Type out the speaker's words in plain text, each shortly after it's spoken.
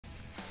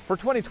For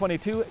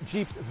 2022,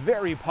 Jeep's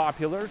very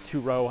popular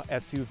two-row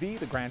SUV,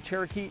 the Grand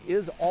Cherokee,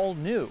 is all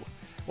new.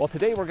 Well,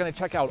 today we're going to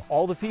check out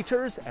all the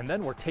features and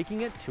then we're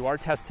taking it to our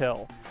test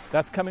hill.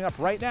 That's coming up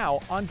right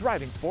now on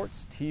Driving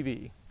Sports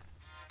TV.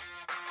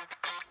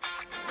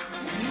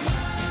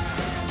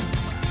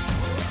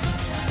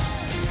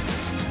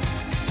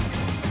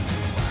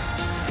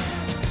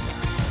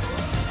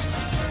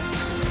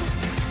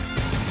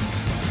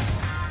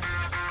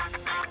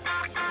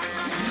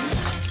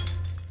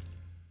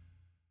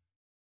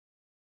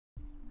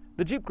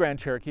 The Jeep Grand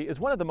Cherokee is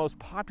one of the most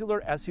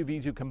popular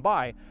SUVs you can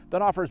buy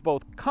that offers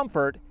both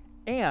comfort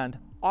and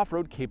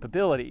off-road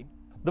capability.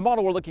 The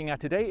model we're looking at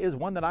today is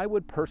one that I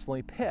would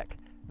personally pick.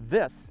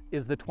 This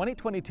is the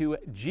 2022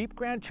 Jeep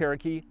Grand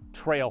Cherokee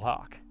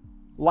Trailhawk.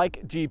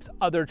 Like Jeep's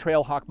other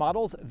Trailhawk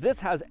models, this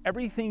has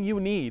everything you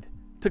need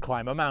to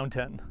climb a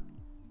mountain.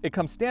 It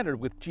comes standard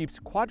with Jeep's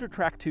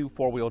Quadra-Track 2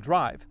 four-wheel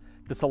drive,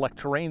 the Select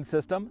Terrain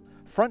system,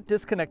 front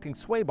disconnecting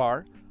sway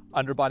bar,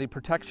 underbody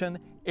protection,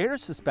 air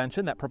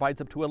suspension that provides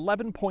up to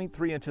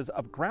 11.3 inches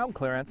of ground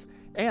clearance,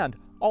 and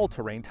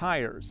all-terrain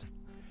tires.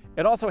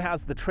 It also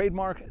has the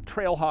trademark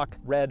Trailhawk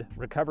red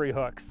recovery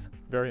hooks,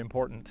 very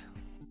important.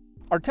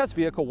 Our test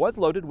vehicle was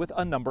loaded with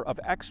a number of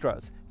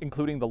extras,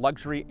 including the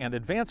luxury and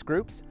advanced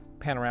groups,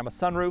 panorama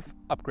sunroof,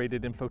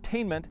 upgraded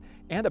infotainment,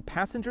 and a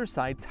passenger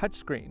side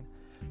touchscreen.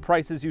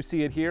 Price as you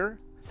see it here,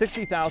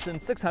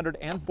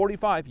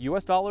 $60,645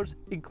 US,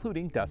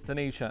 including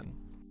destination.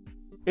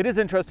 It is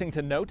interesting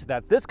to note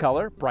that this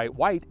color, bright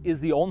white, is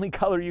the only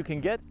color you can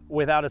get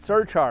without a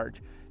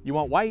surcharge. You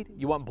want white,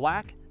 you want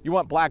black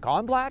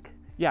on black?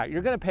 Yeah,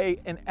 you're gonna pay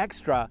an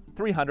extra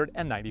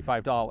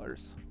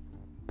 $395.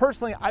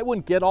 Personally, I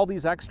wouldn't get all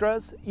these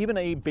extras. Even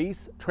a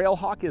base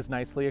Trailhawk is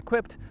nicely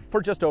equipped for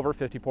just over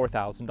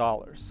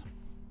 $54,000.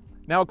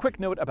 Now, a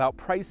quick note about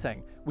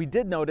pricing. We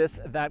did notice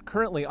that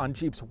currently on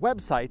Jeep's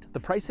website,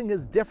 the pricing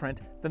is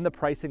different than the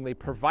pricing they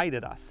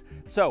provided us.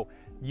 So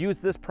use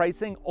this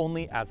pricing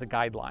only as a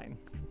guideline.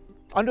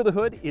 Under the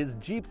hood is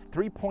Jeep's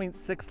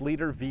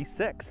 3.6-liter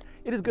V6.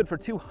 It is good for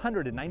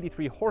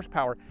 293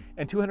 horsepower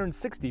and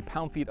 260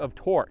 pound-feet of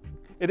torque.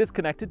 It is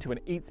connected to an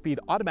 8-speed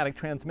automatic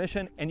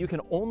transmission, and you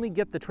can only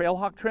get the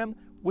Trailhawk trim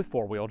with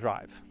four-wheel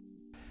drive.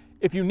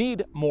 If you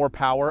need more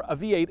power, a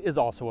V8 is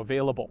also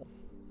available.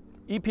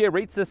 EPA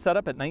rates this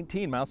setup at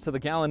 19 miles to the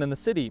gallon in the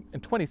city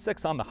and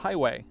 26 on the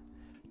highway.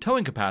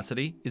 Towing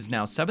capacity is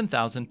now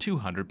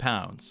 7,200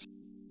 pounds.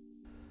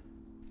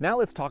 Now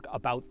let's talk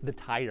about the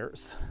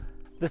tires.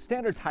 The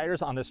standard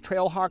tires on this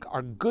Trailhawk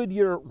are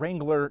Goodyear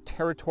Wrangler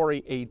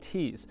Territory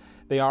ATs.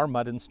 They are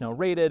mud and snow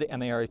rated,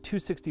 and they are a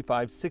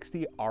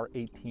 265/60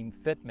 R18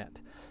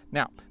 fitment.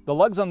 Now, the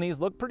lugs on these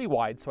look pretty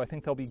wide, so I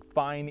think they'll be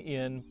fine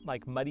in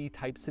like muddy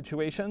type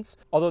situations,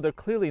 although they're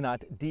clearly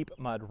not deep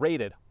mud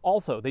rated.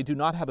 Also, they do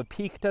not have a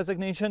peak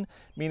designation,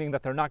 meaning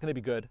that they're not going to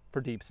be good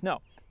for deep snow.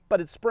 But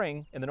it's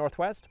spring in the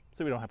Northwest,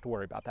 so we don't have to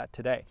worry about that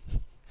today.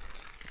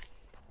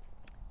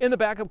 In the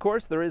back, of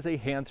course, there is a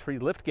hands-free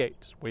liftgate.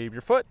 Just wave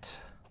your foot,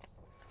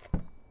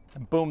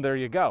 and boom, there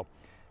you go.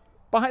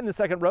 Behind the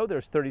second row,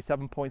 there's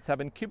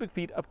 37.7 cubic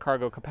feet of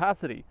cargo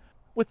capacity.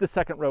 With the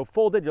second row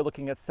folded, you're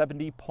looking at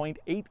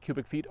 70.8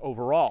 cubic feet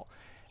overall.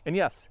 And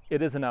yes,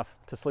 it is enough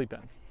to sleep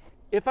in.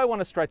 If I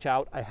want to stretch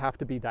out, I have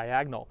to be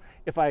diagonal.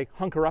 If I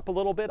hunker up a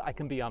little bit, I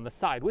can be on the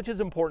side, which is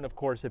important, of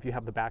course, if you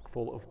have the back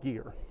full of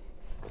gear.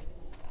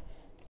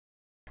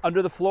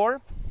 Under the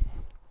floor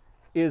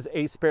is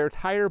a spare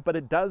tire, but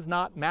it does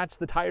not match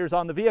the tires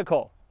on the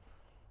vehicle,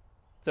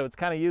 so it's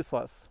kind of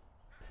useless.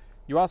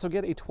 You also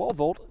get a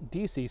 12-volt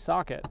DC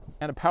socket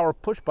and a power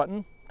push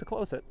button to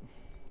close it.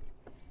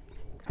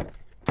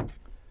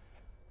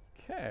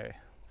 Okay,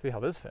 see how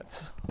this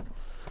fits.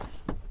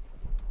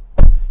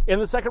 In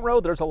the second row,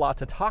 there's a lot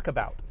to talk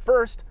about.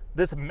 First,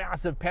 this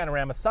massive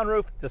panorama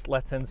sunroof just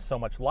lets in so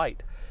much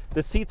light.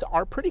 The seats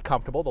are pretty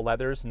comfortable. The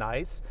leather's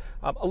nice.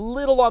 A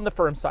little on the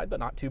firm side,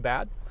 but not too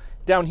bad.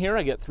 Down here,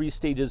 I get 3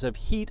 stages of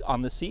heat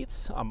on the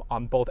seats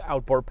on both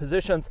outboard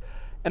positions.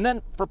 And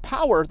then for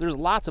power, there's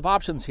lots of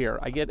options here.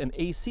 I get an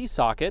AC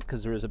socket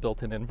because there is a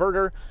built-in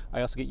inverter.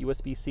 I also get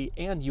USB-C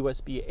and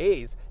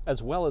USB-A's,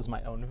 as well as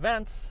my own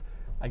vents.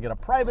 I get a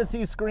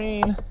privacy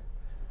screen.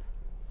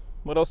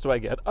 What else do I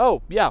get?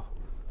 Oh, yeah,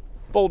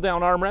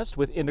 fold-down armrest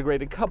with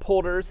integrated cup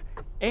holders,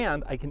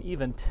 and I can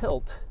even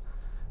tilt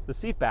the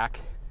seat back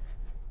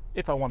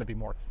if I want to be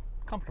more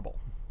comfortable.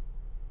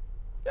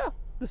 Yeah,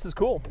 this is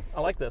cool.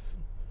 I like this.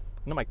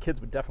 I know my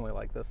kids would definitely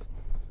like this.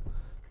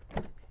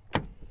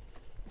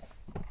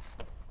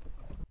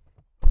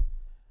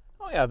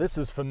 Oh yeah, this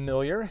is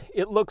familiar.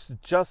 It looks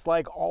just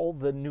like all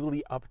the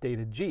newly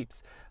updated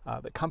Jeeps.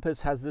 The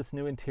Compass has this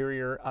new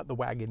interior, the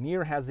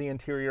Wagoneer has the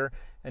interior,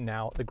 and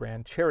now the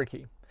Grand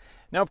Cherokee.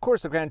 Now, of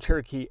course, the Grand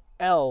Cherokee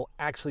L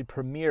actually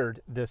premiered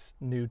this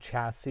new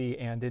chassis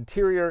and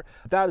interior.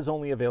 That is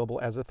only available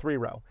as a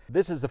 3-row.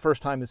 This is the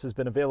first time this has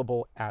been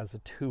available as a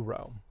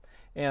 2-row.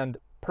 And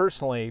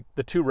personally,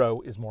 the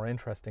 2-row is more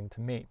interesting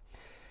to me.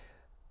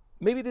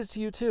 Maybe it is to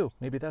you too.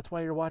 Maybe that's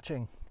why you're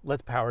watching.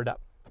 Let's power it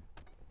up.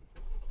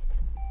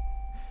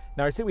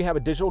 Now I see we have a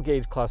digital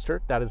gauge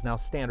cluster that is now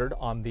standard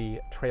on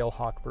the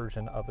Trailhawk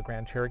version of the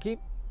Grand Cherokee.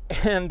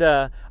 And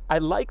I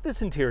like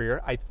this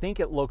interior. I think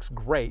it looks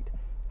great.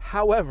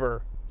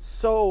 However,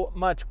 so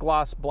much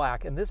gloss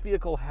black, and this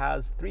vehicle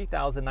has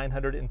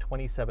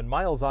 3,927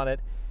 miles on it,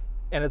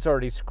 and it's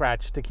already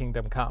scratched to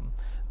kingdom come.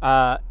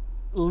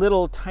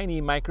 Little tiny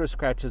micro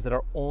scratches that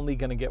are only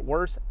going to get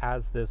worse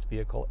as this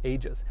vehicle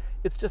ages.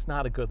 It's just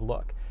not a good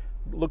look.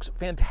 It looks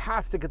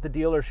fantastic at the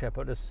dealership,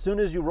 but as soon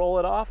as you roll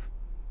it off,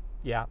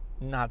 yeah,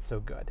 not so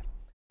good.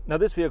 Now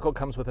this vehicle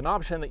comes with an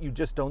option that you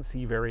just don't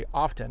see very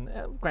often.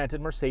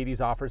 Granted,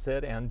 Mercedes offers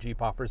it and Jeep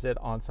offers it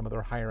on some of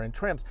their higher end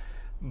trims,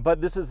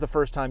 but this is the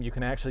first time you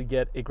can actually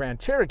get a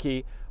Grand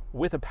Cherokee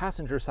with a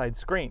passenger side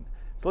screen.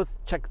 So let's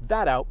check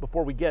that out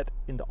before we get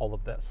into all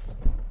of this.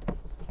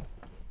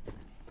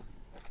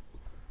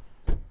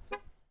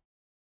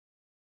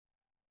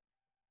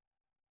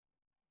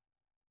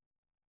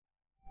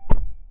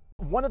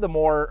 One of the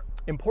more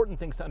important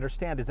things to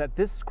understand is that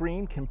this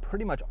screen can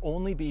pretty much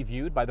only be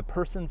viewed by the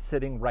person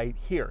sitting right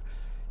here.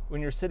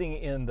 When you're sitting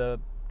in the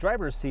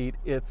driver's seat,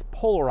 it's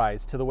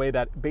polarized to the way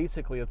that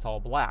basically it's all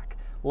black.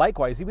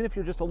 Likewise, even if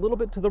you're just a little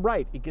bit to the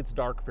right, it gets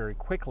dark very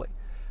quickly.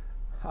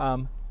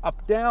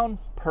 Up, down,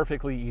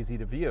 perfectly easy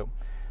to view.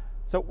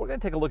 So we're going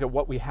to take a look at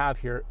what we have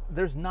here.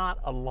 There's not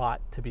a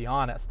lot, to be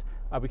honest.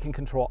 We can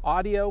control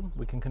audio,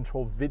 we can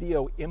control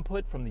video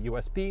input from the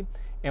USB,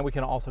 and we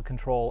can also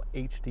control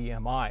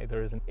HDMI.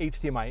 There is an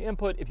HDMI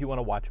input if you want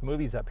to watch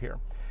movies up here.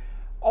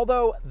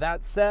 Although,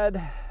 that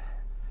said,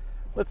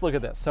 let's look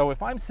at this. So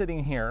if I'm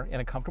sitting here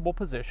in a comfortable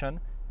position,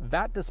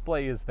 that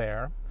display is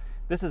there.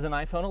 This is an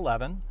iPhone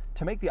 11.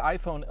 To make the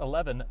iPhone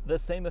 11 the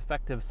same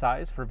effective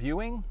size for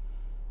viewing,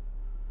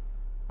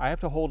 I have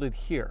to hold it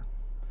here.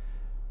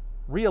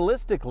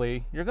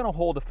 Realistically, you're going to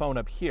hold the phone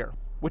up here,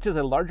 which is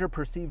a larger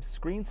perceived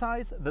screen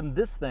size than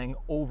this thing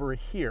over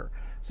here.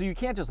 So you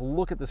can't just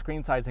look at the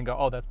screen size and go,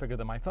 oh, that's bigger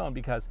than my phone,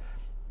 because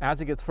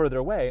as it gets further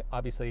away,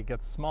 obviously it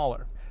gets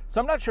smaller. So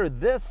I'm not sure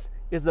this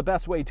is the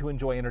best way to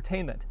enjoy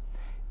entertainment.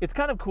 It's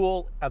kind of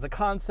cool as a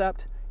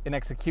concept. In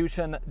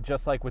execution,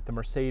 just like with the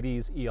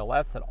Mercedes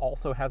ELS that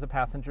also has a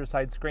passenger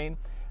side screen,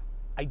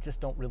 I just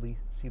don't really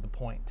see the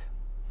point.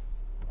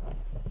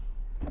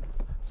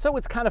 So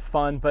it's kind of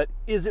fun, but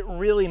is it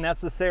really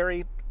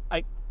necessary?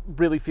 I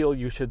really feel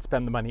you should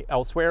spend the money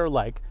elsewhere,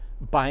 like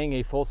buying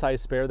a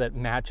full-size spare that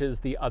matches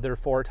the other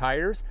 4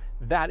 tires.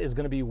 That is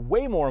going to be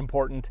way more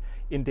important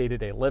in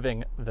day-to-day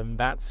living than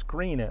that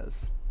screen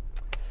is.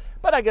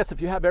 But I guess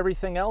if you have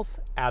everything else,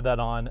 add that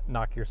on,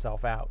 knock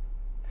yourself out.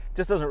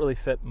 Just doesn't really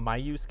fit my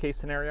use case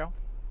scenario.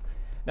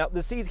 Now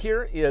the seat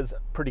here is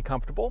pretty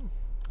comfortable.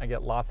 I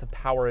get lots of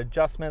power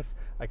adjustments.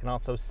 I can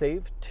also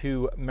save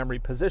to memory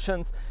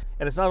positions,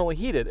 and it's not only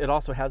heated, it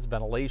also has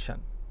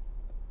ventilation.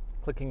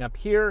 Clicking up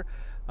here,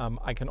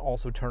 I can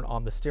also turn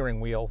on the steering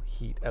wheel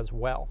heat as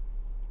well.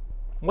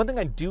 One thing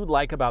I do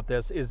like about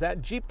this is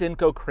that Jeep didn't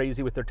go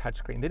crazy with their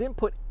touchscreen. They didn't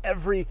put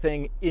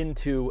everything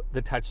into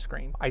the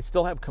touchscreen. I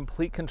still have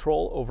complete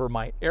control over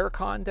my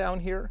aircon down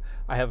here.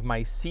 I have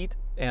my seat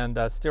and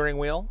steering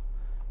wheel,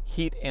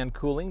 heat and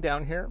cooling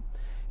down here.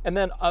 And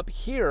then up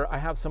here, I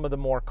have some of the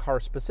more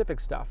car-specific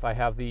stuff. I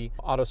have the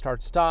auto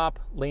start stop,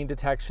 lane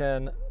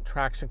detection,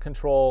 traction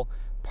control,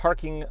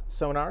 parking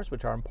sonars,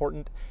 which are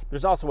important.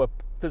 There's also a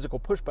physical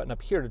push button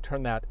up here to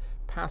turn that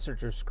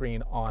passenger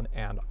screen on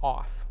and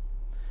off.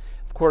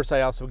 Of course, I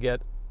also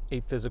get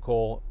a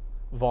physical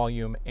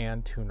volume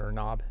and tuner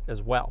knob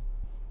as well.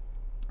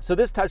 So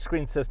this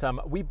touchscreen system,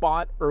 we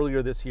bought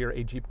earlier this year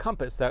a Jeep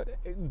Compass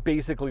that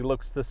basically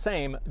looks the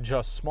same,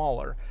 just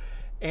smaller.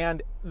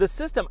 And the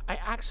system, I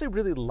actually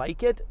really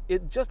like it.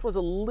 It just was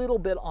a little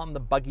bit on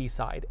the buggy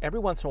side. Every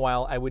once in a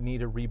while, I would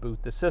need to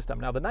reboot the system.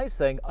 Now, the nice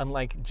thing,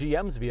 unlike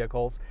GM's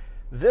vehicles,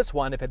 this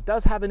one, if it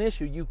does have an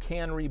issue, you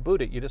can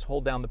reboot it. You just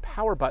hold down the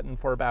power button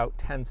for about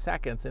 10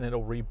 seconds and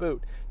it'll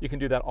reboot. You can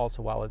do that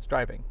also while it's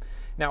driving.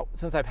 Now,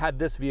 since I've had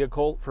this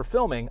vehicle for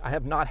filming, I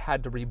have not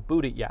had to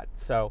reboot it yet.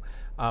 So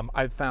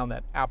I've found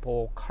that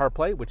Apple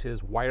CarPlay, which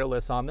is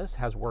wireless on this,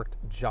 has worked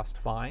just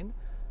fine.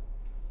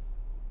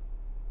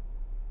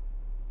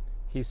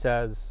 He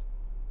says,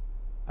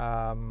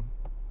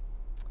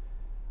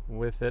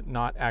 with it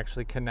not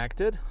actually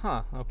connected,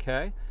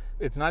 okay.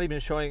 It's not even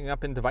showing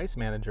up in Device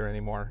Manager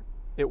anymore.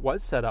 It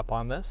was set up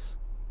on this.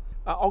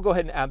 I'll go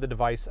ahead and add the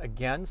device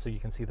again so you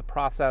can see the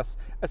process.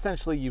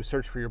 Essentially, you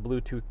search for your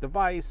Bluetooth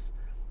device.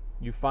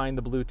 You find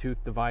the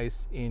Bluetooth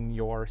device in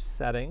your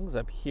settings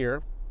up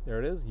here. There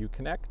it is, you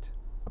connect,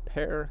 a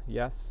pair,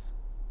 yes.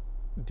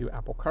 Do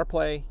Apple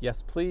CarPlay,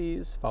 yes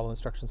please. Follow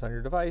instructions on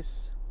your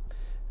device.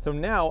 So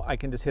now I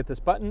can just hit this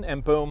button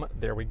and boom,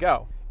 there we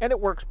go. And it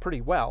works pretty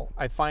well.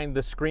 I find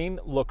the screen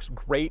looks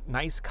great,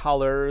 nice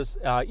colors.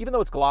 Even though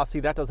it's glossy,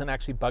 that doesn't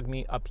actually bug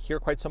me up here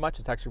quite so much.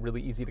 It's actually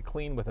really easy to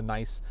clean with a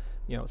nice,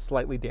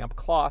 slightly damp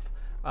cloth.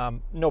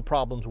 No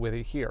problems with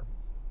it here.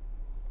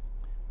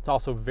 It's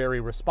also very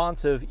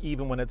responsive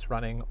even when it's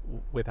running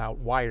without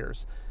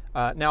wires.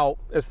 Now,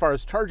 as far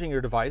as charging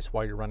your device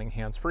while you're running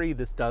hands-free,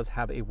 this does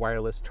have a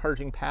wireless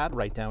charging pad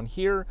right down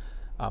here.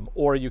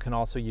 or you can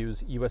also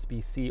use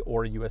USB-C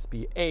or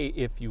USB-A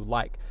if you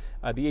like.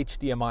 The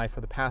HDMI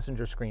for the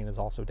passenger screen is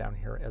also down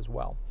here as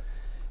well.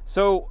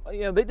 So,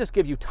 they just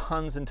give you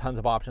tons and tons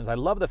of options. I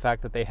love the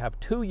fact that they have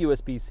 2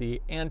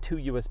 USB-C and 2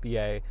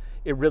 USB-A.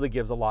 It really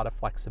gives a lot of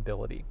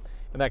flexibility.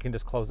 And I can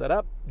just close that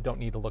up. Don't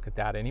need to look at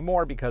that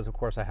anymore because, of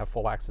course, I have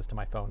full access to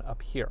my phone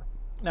up here.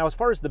 Now, as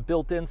far as the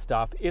built-in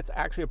stuff, it's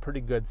actually a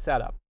pretty good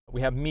setup.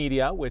 We have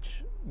media,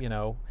 which,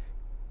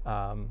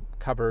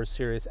 covers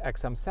Sirius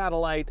XM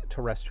satellite,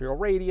 terrestrial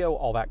radio,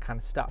 all that kind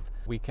of stuff.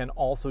 We can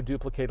also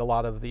duplicate a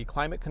lot of the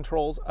climate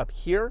controls up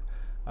here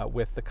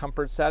with the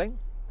comfort setting,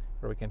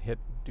 where we can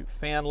do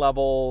fan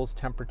levels,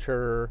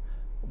 temperature,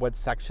 what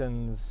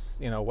sections,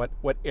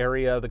 what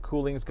area the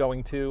cooling's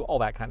going to, all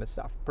that kind of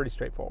stuff. Pretty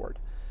straightforward.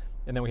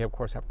 And then we, of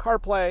course, have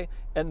CarPlay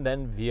and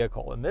then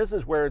vehicle. And this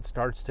is where it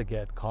starts to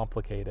get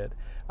complicated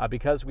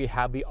because we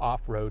have the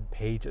off-road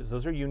pages.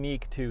 Those are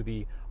unique to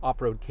the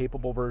off-road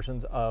capable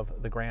versions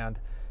of the Grand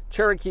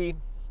Cherokee.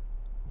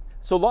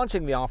 So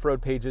launching the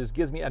off-road pages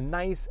gives me a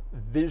nice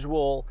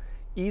visual,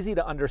 easy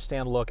to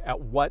understand look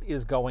at what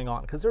is going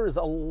on, because there is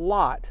a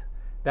lot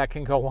that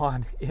can go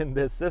on in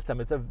this system.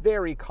 It's a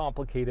very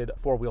complicated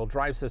four-wheel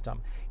drive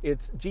system.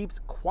 It's Jeep's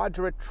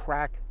Quadra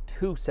Track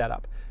 2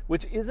 setup,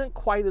 which isn't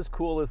quite as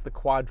cool as the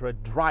Quadra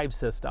drive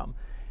system.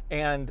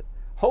 And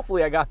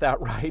hopefully I got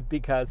that right,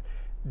 because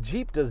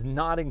Jeep does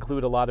not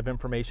include a lot of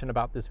information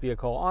about this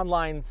vehicle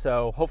online,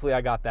 so hopefully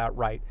I got that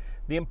right.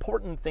 The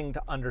important thing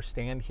to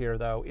understand here,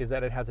 though, is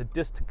that it has a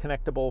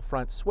disconnectable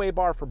front sway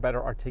bar for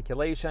better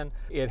articulation.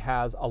 It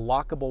has a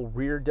lockable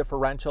rear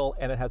differential,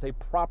 and it has a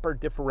proper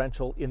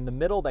differential in the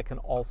middle that can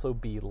also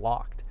be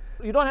locked.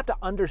 You don't have to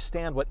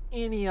understand what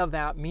any of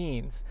that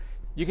means.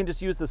 You can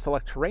just use the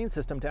select terrain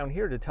system down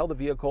here to tell the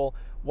vehicle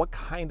what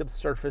kind of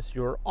surface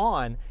you're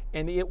on,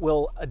 and it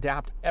will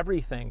adapt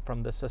everything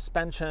from the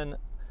suspension,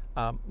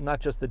 not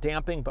just the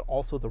damping, but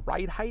also the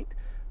ride height,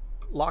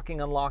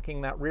 locking, unlocking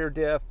that rear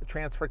diff, the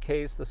transfer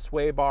case, the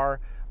sway bar,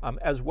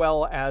 as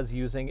well as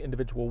using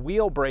individual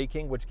wheel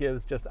braking, which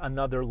gives just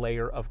another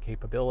layer of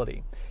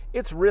capability.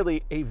 It's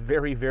really a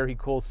very, very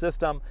cool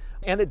system,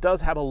 and it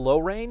does have a low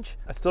range.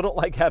 I still don't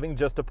like having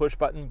just a push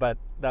button, but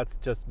that's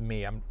just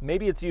me.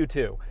 Maybe it's you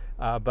too,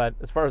 but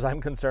as far as I'm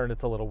concerned,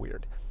 it's a little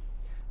weird.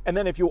 And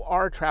then if you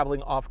are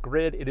traveling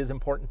off-grid, it is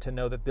important to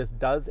know that this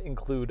does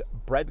include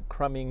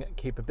breadcrumbing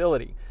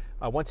capability.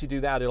 Once you do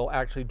that, it'll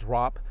actually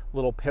drop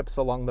little pips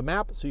along the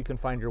map so you can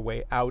find your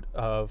way out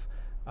of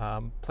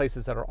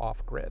places that are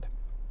off-grid.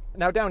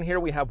 Now down here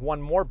we have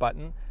one more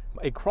button,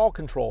 a crawl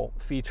control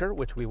feature,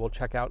 which we will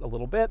check out a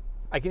little bit.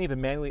 I can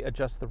even manually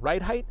adjust the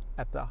ride height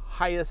at the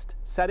highest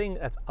setting.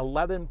 That's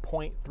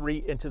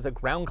 11.3 inches of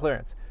ground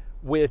clearance,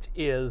 which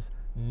is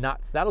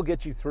nuts. That'll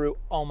get you through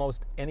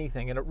almost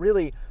anything, and it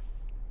really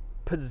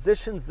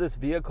positions this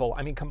vehicle,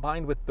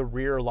 combined with the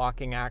rear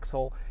locking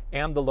axle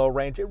and the low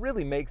range, it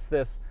really makes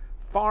this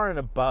far and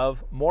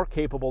above more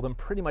capable than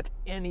pretty much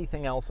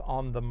anything else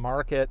on the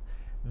market.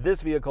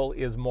 This vehicle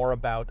is more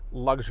about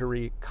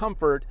luxury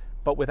comfort,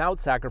 but without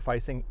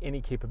sacrificing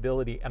any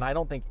capability, and I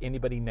don't think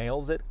anybody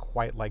nails it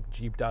quite like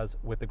Jeep does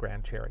with the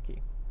Grand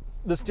Cherokee.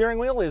 The steering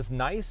wheel is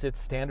nice. It's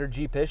standard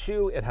Jeep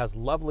issue. It has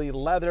lovely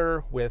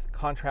leather with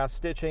contrast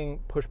stitching,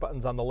 push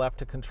buttons on the left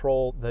to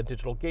control the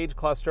digital gauge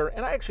cluster.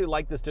 And I actually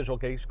like this digital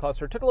gauge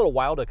cluster. It took a little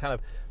while to kind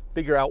of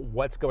figure out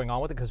what's going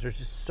on with it because there's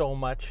just so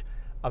much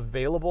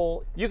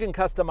available. You can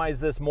customize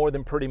this more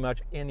than pretty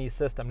much any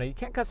system. Now, you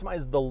can't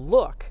customize the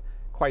look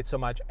quite so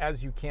much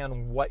as you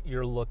can what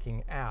you're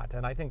looking at.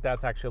 And I think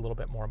that's actually a little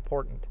bit more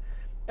important.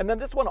 And then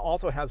this one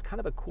also has kind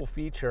of a cool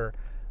feature,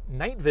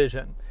 night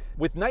vision.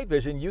 With night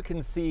vision, you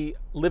can see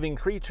living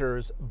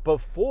creatures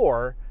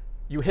before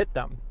you hit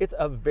them. It's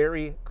a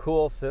very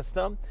cool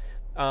system.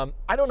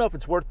 I don't know if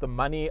it's worth the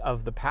money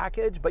of the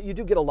package, but you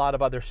do get a lot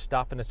of other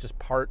stuff, and it's just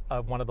part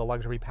of one of the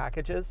luxury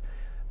packages.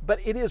 But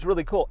it is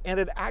really cool. And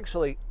it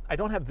actually, I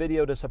don't have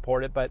video to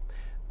support it, but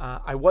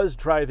I was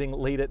driving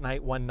late at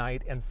night one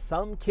night, and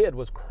some kid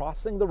was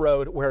crossing the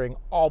road wearing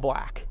all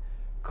black.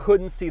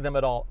 Couldn't see them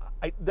at all.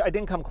 I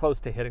didn't come close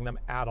to hitting them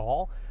at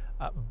all.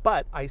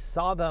 But I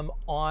saw them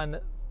on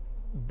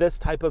this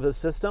type of a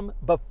system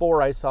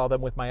before I saw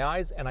them with my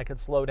eyes, and I could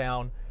slow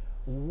down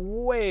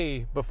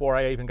way before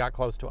I even got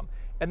close to them.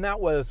 And that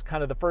was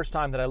kind of the first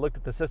time that I looked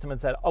at the system and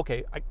said,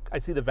 okay, I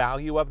see the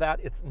value of that.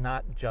 It's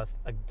not just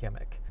a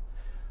gimmick.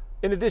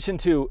 In addition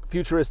to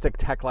futuristic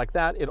tech like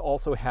that, it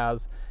also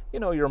has,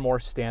 your more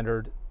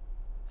standard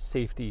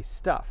safety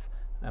stuff.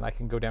 And I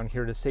can go down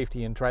here to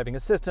safety and driving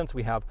assistance.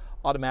 We have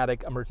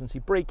automatic emergency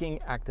braking,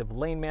 active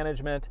lane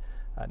management,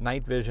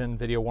 night vision,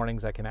 video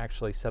warnings. I can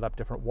actually set up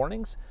different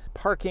warnings.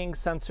 Parking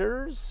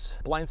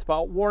sensors, blind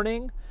spot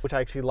warning, which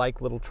I actually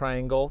like, little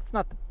triangle. It's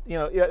not,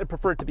 I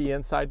prefer it to be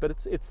inside, but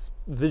it's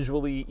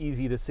visually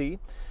easy to see.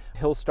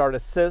 Hill start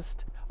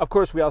assist. Of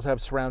course, we also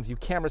have surround view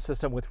camera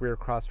system with rear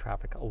cross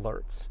traffic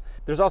alerts.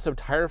 There's also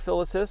tire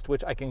fill assist,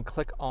 which I can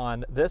click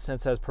on this and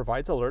it says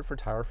provides alert for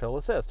tire fill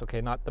assist.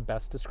 Okay, not the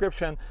best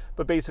description,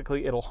 but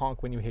basically it'll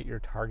honk when you hit your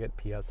target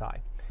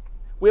PSI.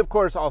 We of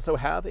course also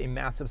have a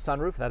massive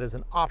sunroof. That is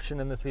an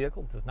option in this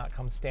vehicle. It does not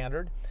come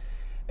standard.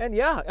 And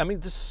yeah, I mean,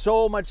 just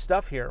so much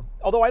stuff here.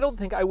 Although I don't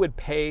think I would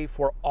pay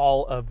for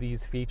all of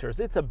these features.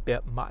 It's a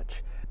bit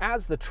much.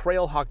 As the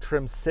Trailhawk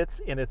trim sits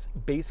in its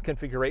base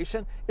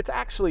configuration, it's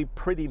actually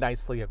pretty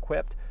nicely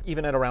equipped,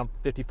 even at around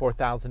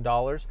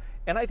 $54,000.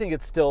 And I think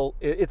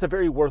it's a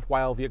very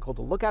worthwhile vehicle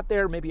to look at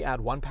there. Maybe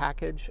add one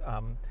package,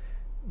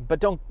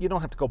 but you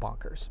don't have to go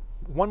bonkers.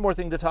 One more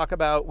thing to talk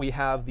about, we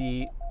have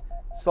the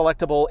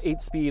selectable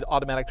 8-speed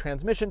automatic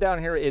transmission down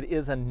here. It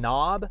is a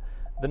knob.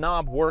 The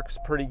knob works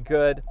pretty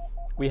good.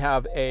 We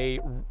have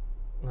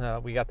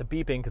we got the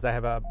beeping because I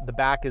have the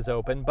back is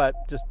open, but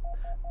just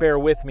bear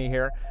with me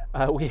here.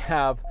 We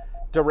have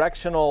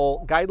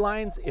directional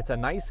guidelines. It's a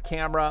nice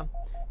camera.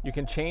 You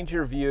can change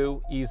your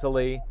view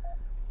easily.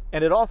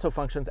 And it also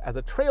functions as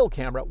a trail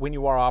camera when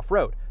you are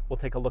off-road. We'll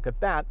take a look at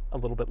that a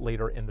little bit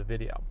later in the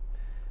video.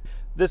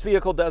 This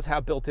vehicle does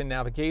have built-in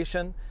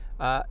navigation.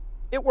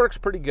 It works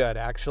pretty good,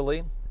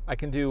 actually. I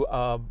can do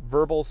a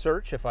verbal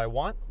search if I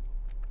want.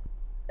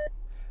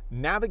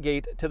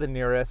 Navigate to the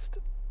nearest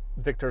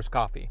Victor's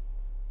Coffee.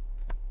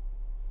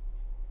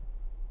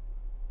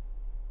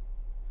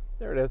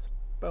 There it is.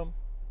 Boom.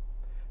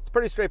 It's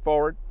pretty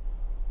straightforward.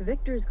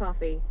 Victor's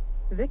Coffee.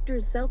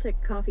 Victor's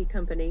Celtic Coffee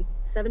Company,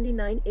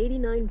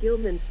 7989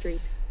 Gilman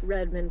Street,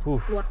 Redmond.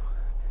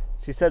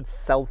 She said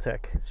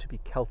Celtic. It should be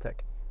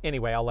Celtic.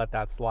 Anyway, I'll let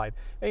that slide.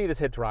 And you just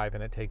hit drive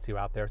and it takes you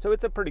out there. So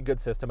it's a pretty good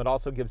system. It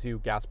also gives you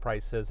gas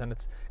prices and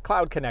it's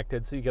cloud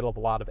connected, so you get a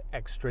lot of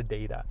extra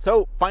data.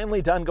 So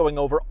finally done going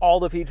over all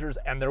the features,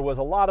 and there was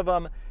a lot of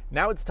them.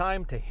 Now it's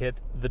time to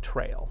hit the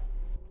trail.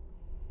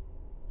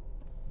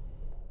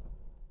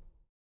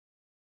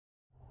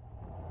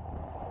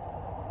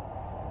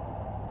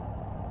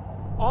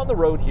 On the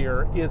road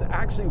here is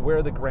actually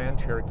where the Grand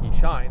Cherokee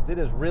shines. It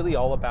is really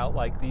all about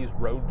like these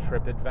road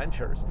trip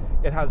adventures.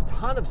 It has a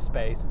ton of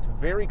space, it's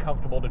very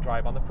comfortable to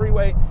drive on the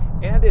freeway,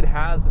 and it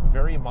has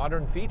very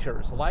modern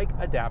features like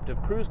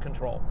adaptive cruise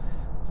control.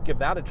 Let's give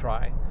that a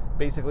try.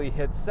 Basically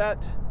hit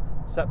set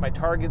my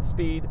target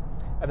speed,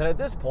 and then at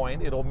this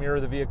point it'll mirror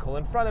the vehicle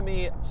in front of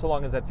me so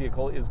long as that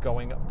vehicle is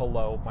going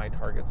below my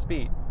target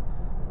speed.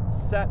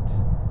 Set.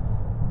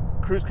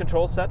 Cruise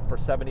control set for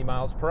 70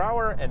 miles per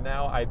hour, and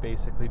now I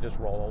basically just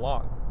roll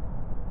along.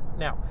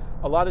 Now,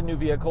 a lot of new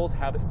vehicles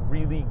have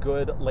really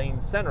good lane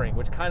centering,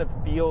 which kind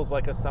of feels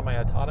like a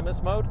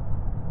semi-autonomous mode.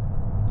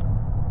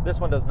 This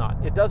one does not.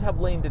 It does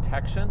have lane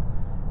detection,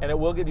 and it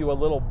will give you a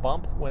little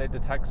bump when it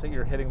detects that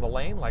you're hitting the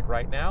lane, like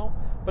right now,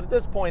 but at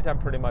this point I'm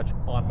pretty much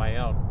on my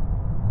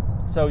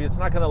own. So it's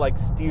not going to like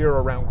steer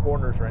around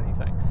corners or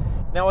anything.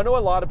 Now, I know a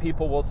lot of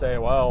people will say,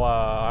 well,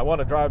 I want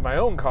to drive my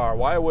own car.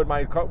 Why would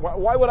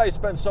I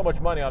spend so much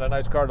money on a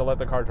nice car to let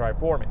the car drive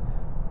for me?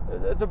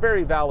 It's a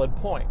very valid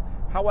point.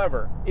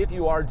 However, if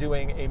you are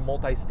doing a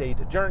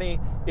multi-state journey,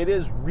 it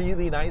is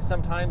really nice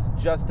sometimes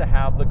just to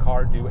have the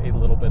car do a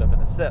little bit of an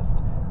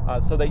assist,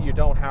 so that you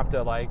don't have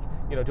to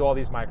do all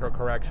these micro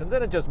corrections,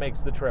 and it just makes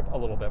the trip a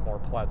little bit more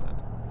pleasant.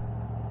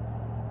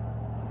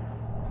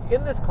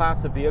 In this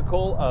class of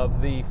vehicle,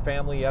 of the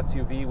family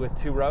SUV with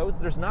 2 rows,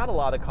 there's not a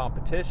lot of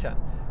competition.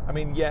 I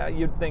mean, yeah,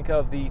 you'd think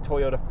of the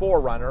Toyota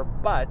 4Runner,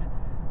 but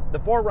the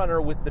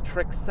 4Runner with the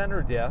Trick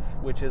Center Diff,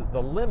 which is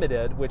the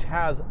Limited, which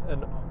has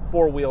a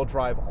 4-wheel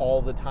drive all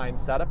the time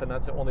setup, and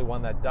that's the only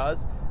one that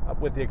does,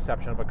 with the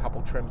exception of a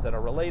couple trims that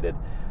are related.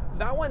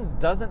 That one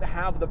doesn't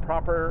have the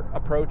proper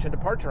approach and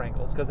departure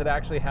angles because it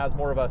actually has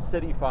more of a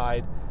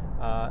cityfied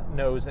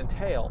nose and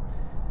tail.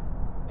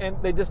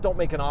 And they just don't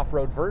make an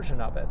off-road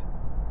version of it.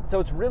 So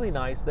it's really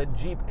nice that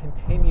Jeep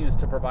continues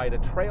to provide a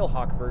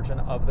Trailhawk version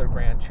of their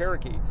Grand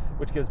Cherokee,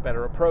 which gives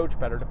better approach,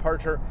 better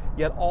departure,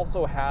 yet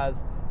also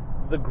has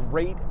the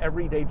great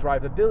everyday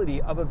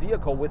drivability of a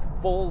vehicle with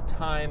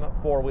full-time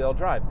 4-wheel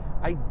drive.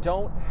 I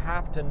don't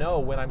have to know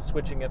when I'm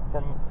switching it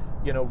from,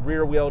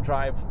 rear-wheel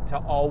drive to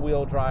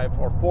all-wheel drive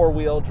or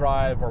 4-wheel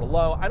drive or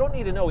low. I don't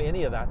need to know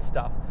any of that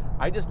stuff.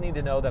 I just need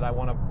to know that I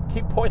want to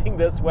keep pointing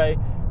this way,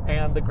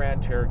 and the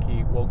Grand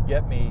Cherokee will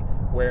get me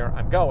where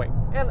I'm going.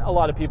 And a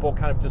lot of people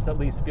kind of just at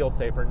least feel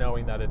safer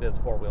knowing that it is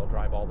 4-wheel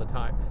drive all the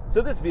time.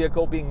 So this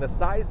vehicle, being the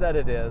size that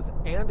it is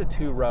and a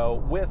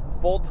 2-row with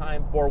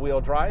full-time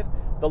 4-wheel drive,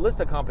 the list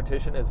of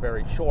competition is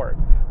very short.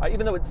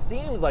 Even though it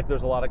seems like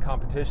there's a lot of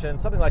competition,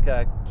 something like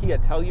a Kia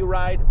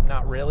Telluride,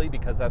 not really,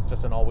 because that's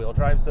just an all-wheel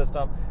drive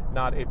system,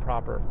 not a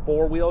proper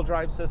 4-wheel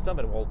drive system,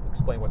 and we'll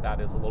explain what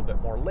that is a little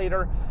bit more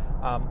later.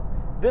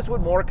 This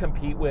would more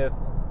compete with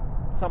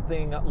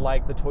something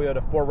like the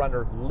Toyota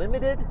 4Runner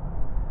Limited,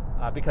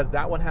 because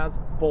that one has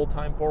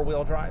full-time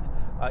 4-wheel drive.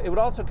 It would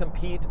also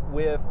compete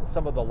with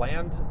some of the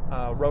Land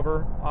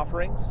Rover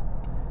offerings.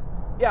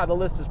 Yeah, the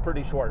list is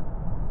pretty short,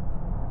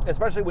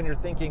 especially when you're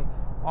thinking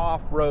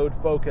off-road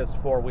focused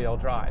 4-wheel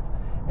drive.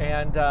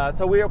 And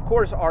so we, of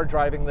course, are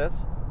driving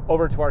this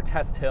over to our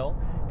test hill,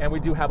 and we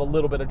do have a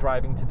little bit of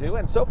driving to do.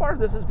 And so far,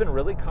 this has been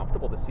really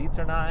comfortable. The seats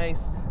are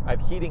nice. I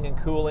have heating and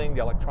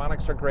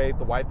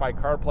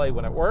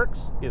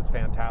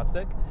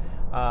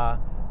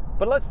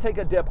But let's take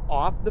a dip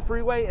off the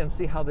freeway and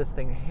see how this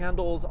thing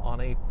handles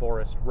on a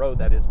forest road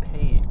that is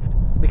paved,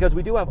 because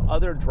we do have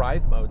other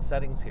drive mode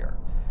settings here.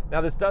 Now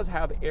this does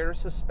have air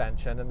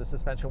suspension, and the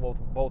suspension will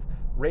both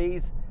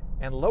raise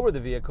and lower the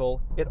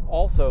vehicle. It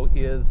also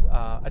is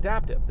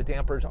adaptive. The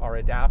dampers are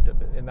adaptive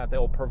in that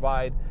they'll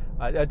provide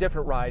a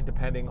different ride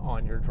depending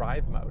on your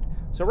drive mode.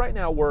 So right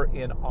now we're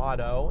in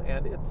auto,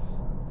 and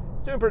it's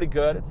doing pretty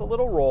good. It's a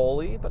little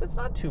rolly, but it's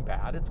not too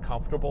bad. It's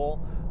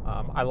comfortable.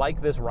 I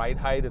like this ride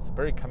height. It's a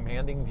very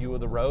commanding view of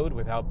the road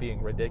without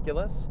being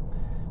ridiculous.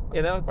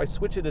 And now if I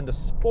switch it into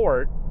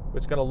sport,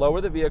 it's going to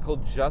lower the vehicle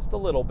just a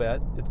little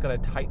bit. It's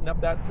going to tighten up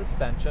that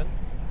suspension.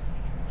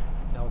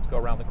 Now let's go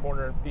around the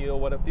corner and feel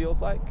what it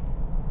feels like.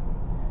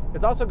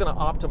 It's also going to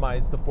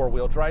optimize the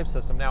four-wheel drive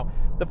system. Now,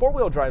 the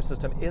four-wheel drive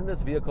system in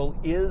this vehicle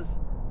is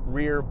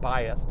rear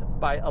biased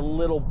by a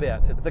little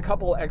bit. It's a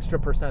couple extra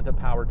 % of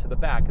power to the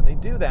back, and they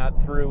do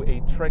that through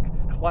a trick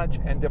clutch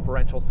and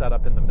differential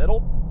setup in the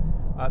middle.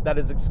 That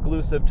is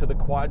exclusive to the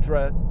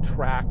Quadra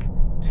Track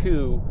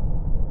 2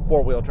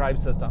 four-wheel drive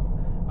system,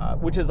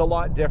 which is a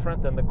lot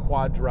different than the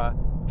Quadra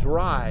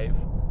Drive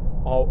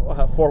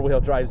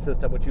four-wheel drive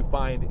system, which you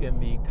find in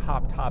the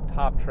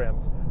top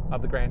trims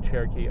of the Grand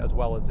Cherokee, as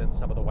well as in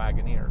some of the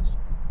Wagoneers.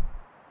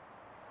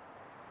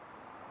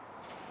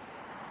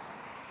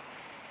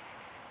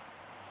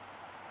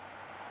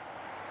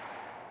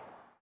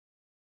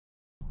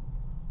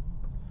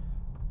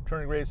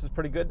 Turning radius is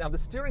pretty good. Now the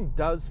steering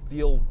does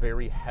feel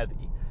very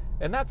heavy,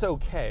 and that's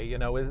okay. You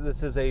know,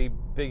 this is a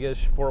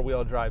biggish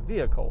four-wheel drive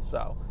vehicle,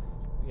 so,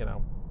 you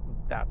know,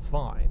 that's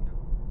fine.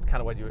 It's kind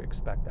of what you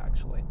expect,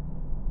 actually.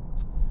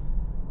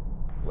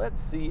 Let's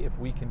see if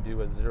we can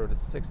do a 0 to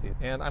 60.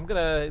 And I'm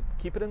gonna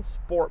keep it in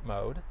sport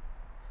mode.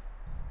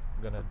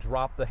 I'm gonna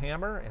drop the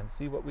hammer and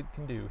see what we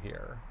can do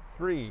here.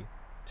 3,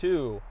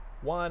 2,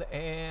 1,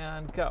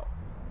 and go.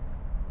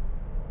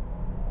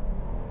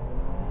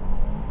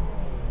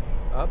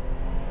 Up,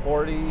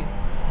 40,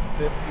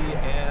 50,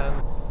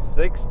 and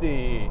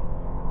 60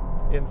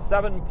 in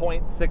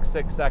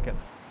 7.66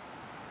 seconds.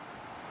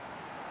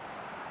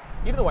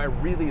 Even though I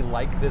really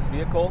like this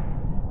vehicle,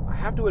 I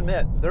have to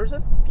admit, there's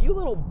a few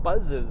little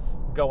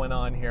buzzes going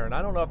on here, and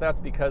I don't know if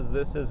that's because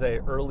this is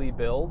an early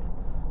build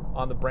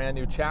on the brand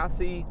new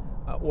chassis,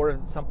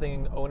 or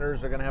something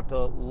owners are going to have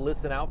to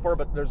listen out for,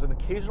 but there's an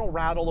occasional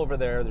rattle over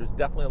there. There's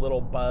definitely a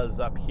little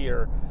buzz up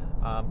here.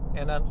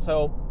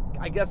 So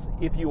I guess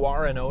if you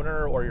are an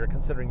owner or you're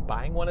considering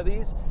buying one of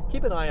these,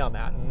 keep an eye on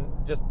that and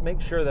just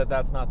make sure that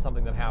that's not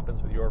something that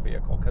happens with your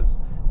vehicle,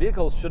 because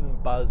vehicles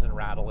shouldn't buzz and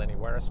rattle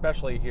anywhere,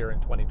 especially here in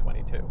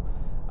 2022.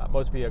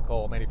 Most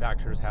vehicle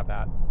manufacturers have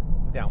that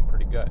down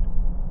pretty good.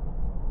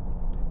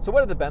 So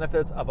what are the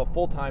benefits of a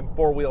full-time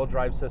four-wheel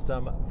drive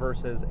system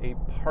versus a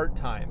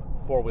part-time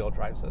four-wheel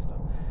drive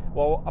system?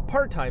 Well, a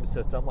part-time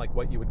system, like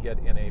what you would get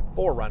in a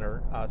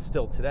 4Runner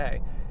still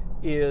today,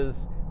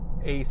 is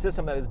a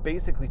system that is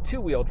basically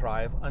two-wheel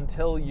drive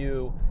until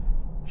you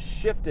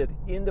shift it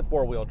into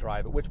four-wheel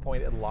drive, at which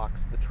point it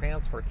locks the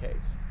transfer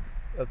case.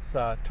 Let's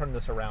turn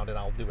this around and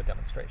I'll do a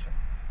demonstration.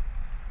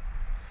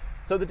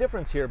 So the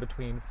difference here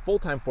between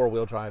full-time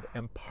four-wheel drive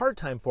and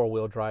part-time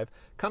four-wheel drive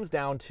comes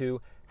down to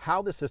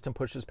how the system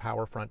pushes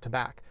power front to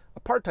back.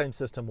 A part-time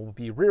system will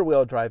be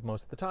rear-wheel drive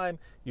most of the time.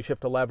 You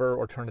shift a lever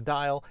or turn a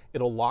dial,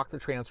 it'll lock the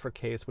transfer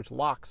case, which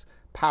locks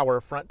power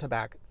front to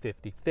back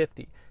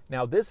 50-50.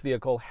 Now this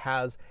vehicle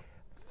has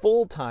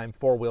full-time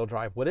four-wheel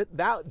drive. What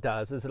that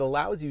does is it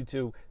allows you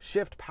to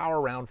shift power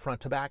around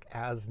front to back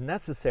as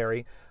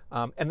necessary,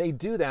 and they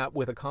do that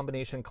with a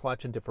combination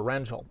clutch and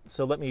differential.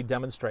 So let me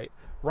demonstrate.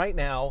 Right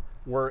now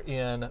we're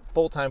in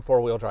full-time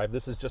four-wheel drive.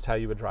 This is just how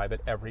you would drive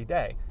it every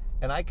day.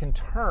 And I can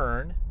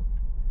turn,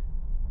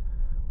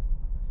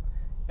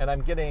 and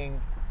I'm getting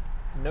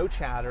no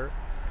chatter.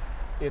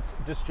 It's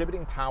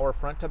distributing power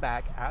front to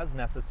back as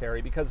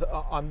necessary, because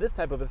on this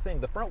type of a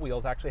thing, the front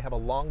wheels actually have a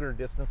longer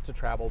distance to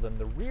travel than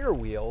the rear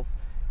wheels,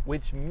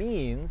 which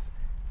means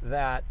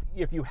that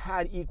if you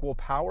had equal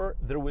power,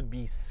 there would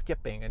be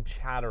skipping and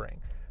chattering.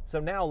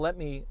 So now let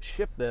me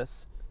shift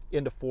this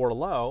into 4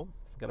 low.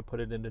 Got to put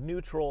it into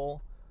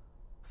neutral,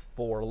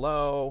 4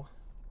 low.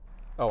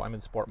 Oh, I'm in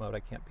sport mode.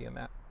 I can't be in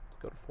that. Let's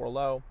go to 4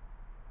 low.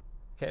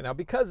 Okay, now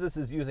because this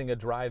is using a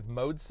drive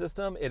mode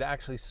system, it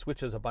actually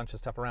switches a bunch of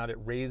stuff around. It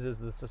raises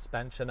the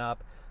suspension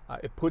up,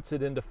 it puts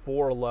it into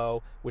 4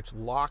 low, which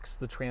locks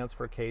the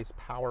transfer case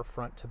power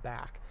front to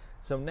back.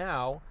 So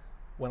now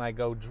when I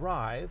go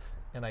drive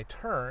and I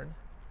turn,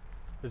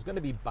 there's going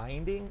to be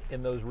binding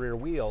in those rear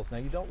wheels. Now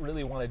you don't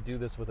really want to do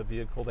this with a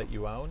vehicle that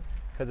you own,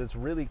 because it's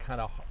really kind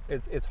of,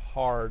 it's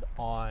hard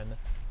on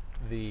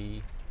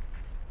the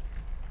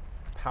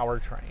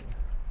powertrain.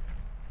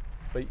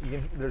 But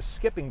there's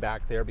skipping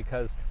back there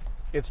because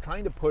it's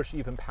trying to push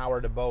even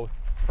power to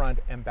both front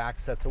and back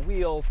sets of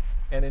wheels,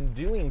 and in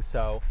doing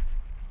so,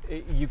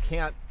 you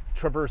can't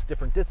traverse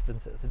different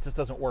distances. It just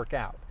doesn't work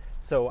out.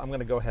 So I'm going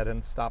to go ahead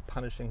and stop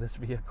punishing this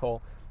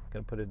vehicle. I'm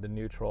going to put it into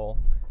neutral.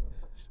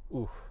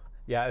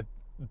 Yeah,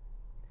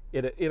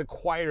 it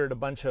acquired a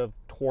bunch of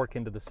torque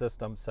into the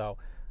system, so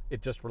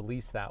it just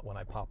released that when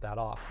I popped that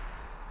off.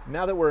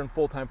 Now that we're in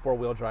full-time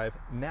four-wheel drive,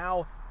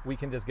 now we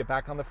can just get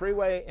back on the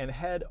freeway and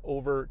head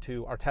over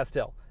to our test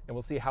hill, and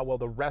we'll see how well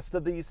the rest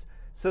of these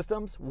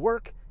systems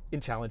work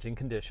in challenging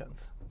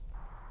conditions.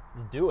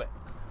 Let's do it.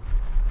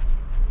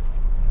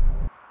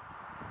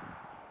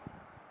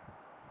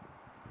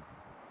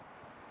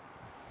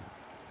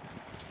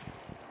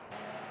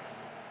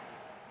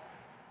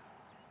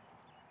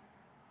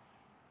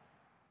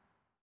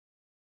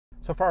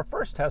 So for our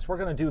first test, we're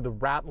going to do the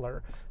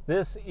Rattler.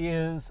 This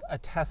is a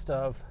test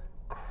of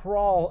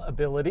crawl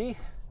ability,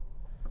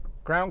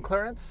 ground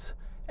clearance,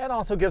 and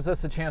also gives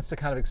us a chance to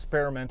kind of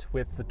experiment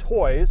with the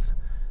toys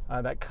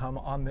that come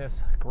on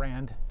this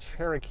Grand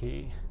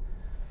Cherokee.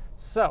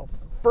 So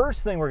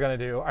first thing we're going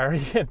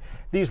to do,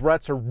 these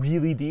ruts are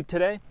really deep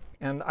today,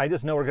 and I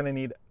just know we're going to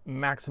need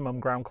maximum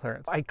ground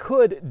clearance. I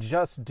could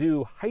just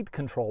do height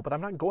control, but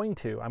I'm not going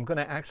to. I'm going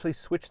to actually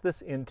switch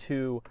this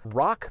into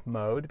rock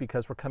mode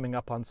because we're coming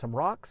up on some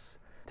rocks.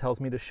 It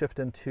tells me to shift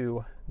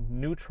into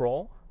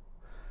neutral.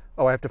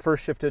 Oh, I have to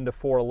first shift into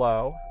 4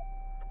 low.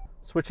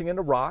 Switching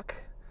into rock,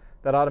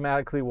 that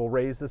automatically will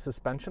raise the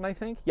suspension, I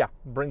think. Yeah,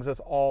 brings us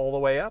all the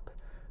way up.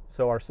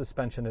 So our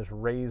suspension is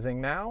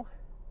raising now.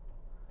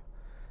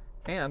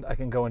 And I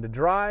can go into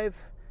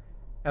drive,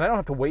 and I don't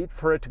have to wait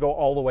for it to go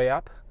all the way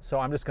up. So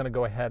I'm just going to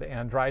go ahead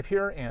and drive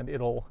here, and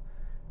it'll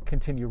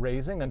continue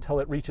raising until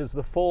it reaches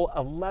the full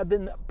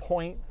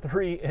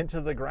 11.3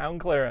 inches of ground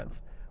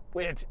clearance,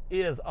 which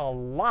is a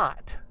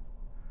lot.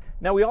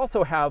 Now we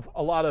also have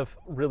a lot of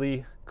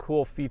really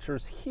cool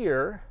features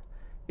here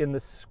in the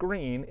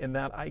screen in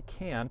that I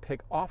can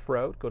pick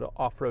off-road, go to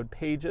off-road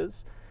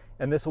pages,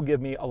 and this will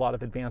give me a lot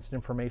of advanced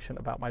information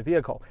about my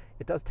vehicle.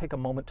 It does take a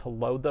moment to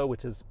load though,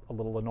 which is a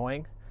little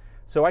annoying.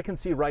 So I can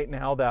see right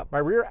now that my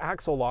rear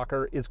axle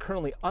locker is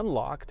currently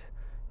unlocked.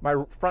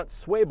 My front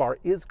sway bar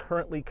is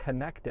currently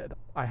connected.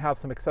 I have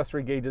some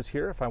accessory gauges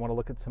here if I want to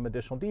look at some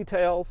additional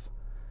details.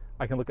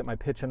 I can look at my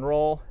pitch and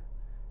roll,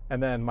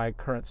 and then my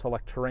current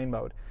select terrain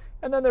mode.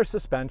 And then there's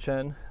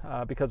suspension,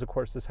 because of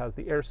course this has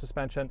the air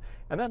suspension,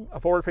 and then a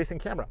forward-facing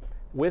camera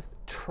with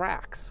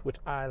tracks, which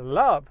I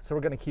love, so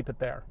we're going to keep it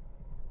there.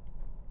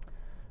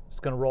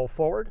 Just going to roll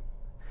forward.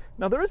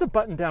 Now there is a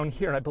button down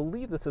here, and I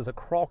believe this is a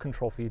crawl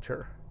control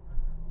feature.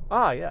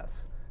 Ah,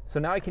 yes. So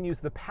now I can use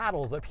the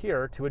paddles up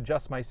here to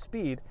adjust my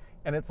speed,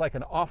 and it's like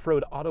an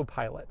off-road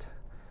autopilot.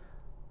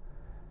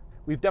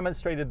 We've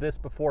demonstrated this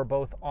before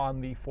both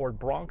on the Ford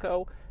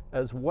Bronco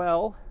as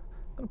well.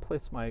 I'm going to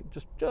place my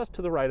just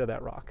to the right of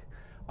that rock,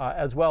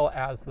 as well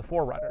as the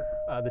 4Runner.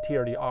 The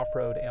TRD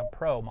Off-Road and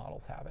Pro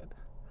models have it.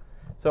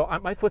 So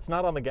my foot's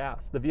not on the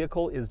gas. The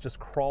vehicle is just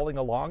crawling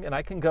along, and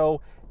I can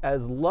go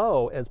as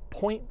low as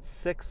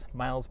 0.6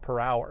 miles per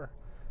hour,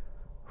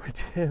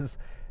 this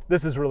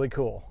is really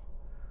cool.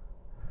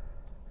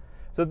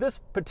 So this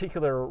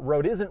particular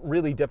road isn't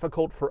really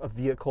difficult for a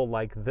vehicle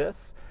like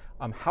this.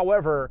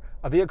 However,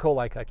 a vehicle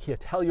like a Kia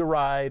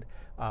Telluride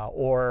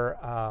or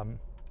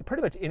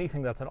pretty much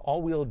anything that's an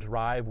all-wheel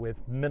drive with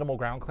minimal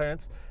ground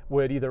clearance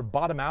would either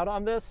bottom out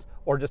on this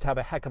or just have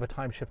a heck of a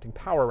time shifting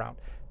power around.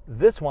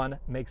 This one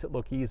makes it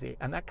look easy,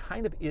 and that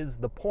kind of is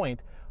the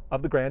point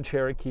of the Grand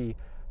Cherokee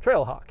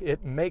Trailhawk.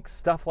 It makes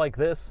stuff like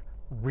this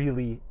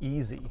really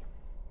easy.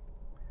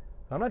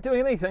 So I'm not doing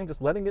anything,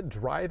 just letting it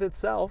drive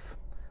itself.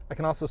 I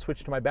can also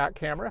switch to my back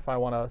camera if I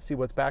want to see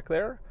what's back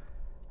there.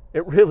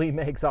 It really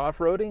makes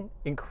off-roading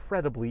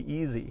incredibly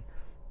easy.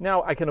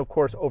 Now I can of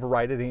course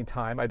override at any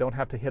time. I don't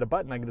have to hit a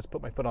button. I can just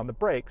put my foot on the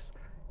brakes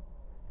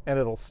and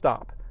it'll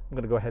stop. I'm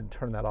going to go ahead and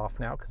turn that off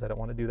now because I don't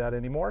want to do that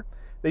anymore.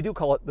 They do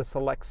call it the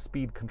select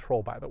speed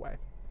control, by the way.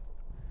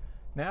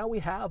 Now we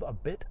have a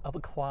bit of a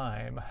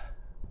climb.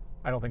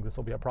 I don't think this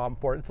will be a problem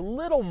for it. It's a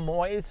little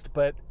moist,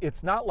 but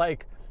it's not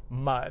like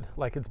mud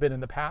like it's been in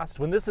the past.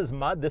 When this is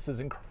mud, this is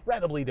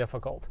incredibly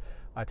difficult.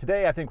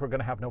 Today, I think we're going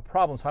to have no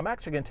problem. So I'm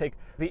actually going to take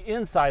the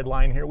inside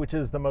line here, which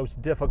is the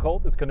most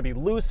difficult. It's going to be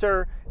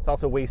looser. It's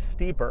also way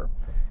steeper.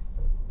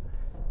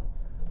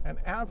 And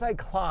as I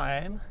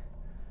climb,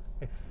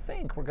 I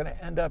think we're going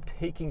to end up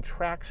taking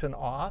traction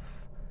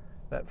off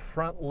that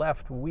front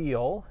left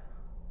wheel.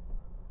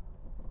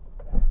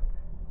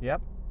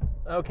 Yep.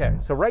 Okay,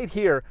 so right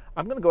here,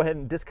 I'm going to go ahead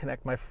and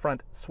disconnect my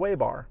front sway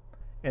bar.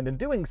 And in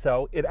doing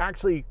so, it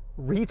actually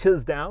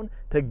reaches down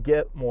to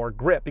get more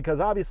grip, because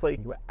obviously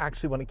you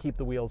actually want to keep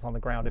the wheels on the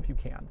ground if you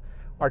can.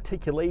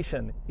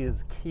 Articulation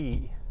is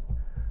key.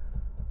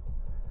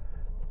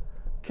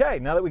 Okay,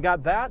 now that we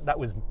got that, that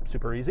was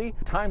super easy.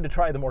 Time to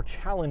try the more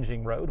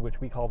challenging road,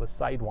 which we call the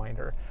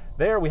Sidewinder.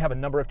 There we have a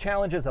number of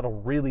challenges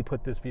that'll really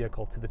put this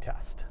vehicle to the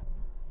test.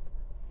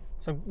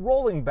 So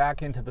rolling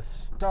back into the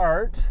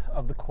start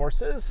of the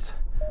courses,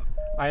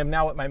 I am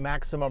now at my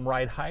maximum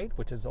ride height,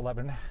 which is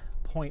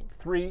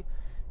 11.3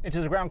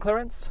 inches of ground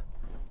clearance.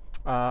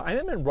 I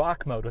am in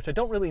rock mode, which I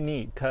don't really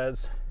need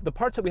because the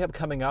parts that we have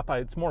coming up,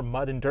 it's more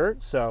mud and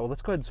dirt. So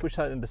let's go ahead and switch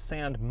that into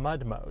sand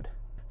mud mode.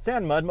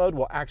 Sand mud mode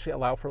will actually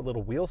allow for a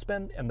little wheel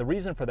spin, and the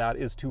reason for that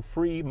is to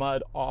free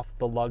mud off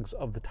the lugs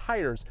of the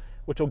tires,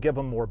 which will give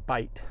them more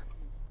bite.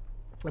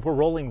 If we're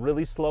rolling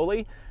really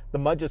slowly, the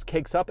mud just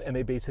cakes up and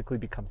they basically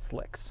become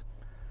slicks.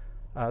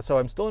 So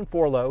I'm still in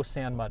 4 low,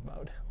 sand mud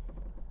mode.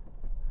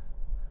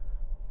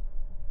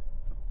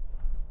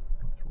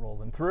 Just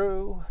rolling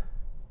through.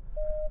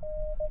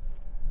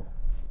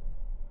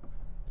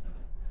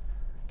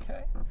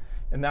 Okay.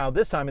 And now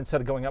this time,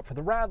 instead of going up for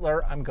the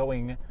rattler, I'm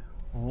going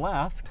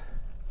left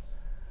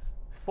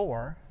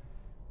for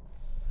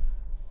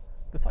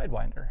the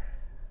Sidewinder.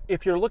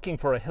 If you're looking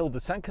for a hill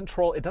descent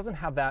control, it doesn't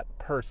have that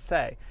per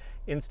se.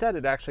 Instead,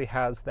 it actually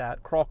has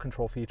that crawl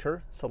control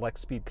feature, select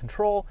speed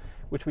control,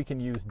 which we can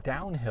use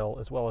downhill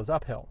as well as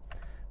uphill.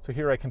 So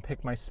here I can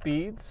pick my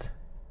speeds.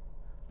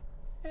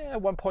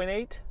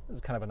 1.8, this is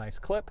kind of a nice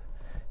clip.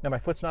 Now my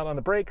foot's not on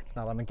the brake, it's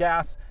not on the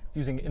gas. It's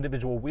using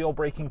individual wheel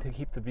braking to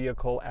keep the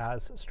vehicle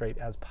as straight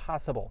as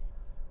possible.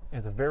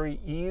 It's a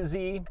very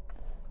easy,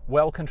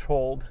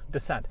 well-controlled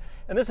descent.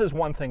 And this is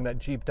one thing that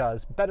Jeep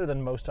does better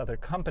than most other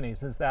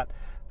companies, is that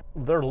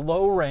their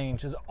low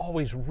range is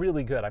always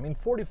really good. I mean,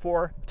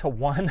 44 to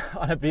 1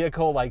 on a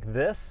vehicle like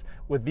this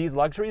with these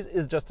luxuries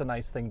is just a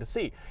nice thing to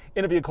see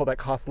in a vehicle that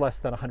costs less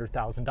than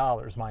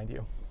 $100,000, mind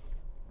you.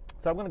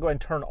 So I'm going to go ahead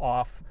and turn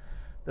off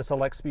the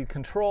select speed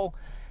control.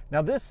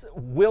 Now this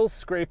will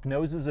scrape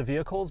noses of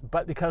vehicles,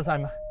 but because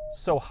I'm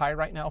so high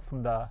right now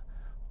from the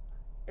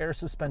air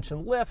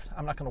suspension lift,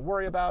 I'm not going to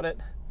worry about it,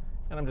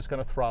 and I'm just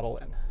going to throttle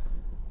in.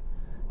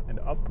 And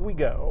up we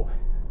go.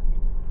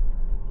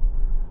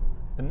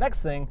 The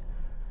next thing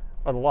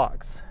are the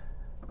locks.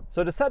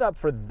 So to set up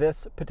for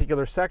this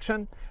particular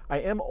section, I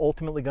am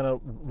ultimately going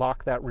to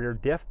lock that rear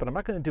diff, but I'm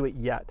not going to do it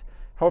yet.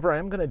 However, I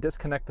am going to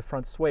disconnect the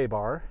front sway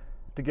bar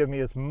to give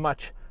me as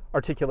much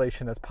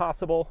articulation as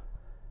possible.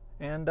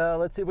 And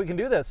let's see if we can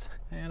do this.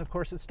 And of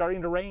course, it's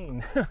starting to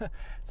rain.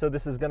 So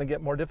this is going to get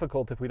more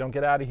difficult if we don't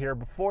get out of here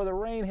before the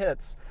rain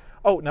hits.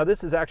 Oh, now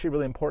this is actually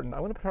really important.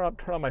 I want to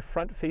turn on my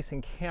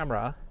front-facing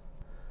camera.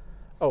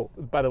 Oh,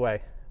 by the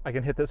way, I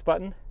can hit this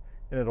button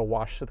and it'll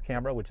wash to the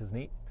camera, which is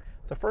neat.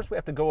 So first we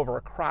have to go over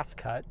a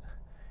crosscut,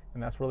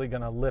 and that's really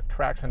going to lift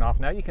traction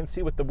off. Now you can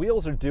see what the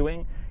wheels are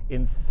doing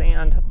in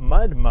sand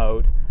mud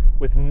mode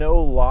with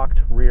no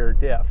locked rear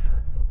diff.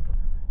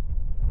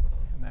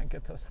 And that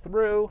gets us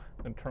through.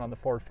 I'm going to turn on the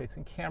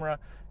forward-facing camera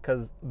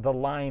because the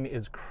line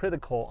is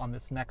critical on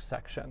this next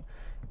section.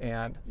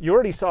 And you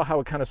already saw how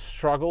it kind of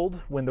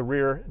struggled when the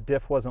rear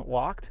diff wasn't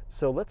locked.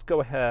 So let's go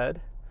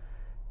ahead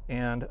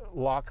and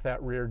lock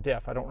that rear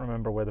diff. I don't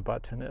remember where the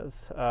button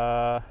is.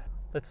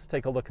 Let's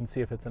take a look and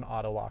see if it's an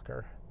auto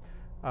locker.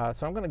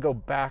 So I'm going to go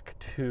back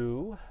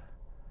to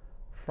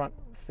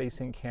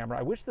front-facing camera.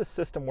 I wish this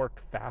system worked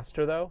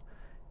faster though.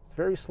 It's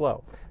very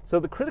slow. So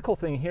the critical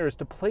thing here is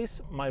to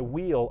place my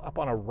wheel up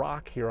on a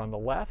rock here on the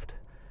left,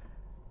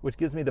 which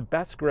gives me the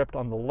best grip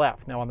on the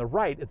left. Now on the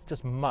right, it's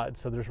just mud,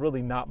 so there's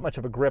really not much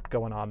of a grip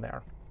going on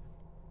there.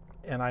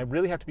 And I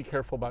really have to be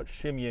careful about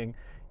shimmying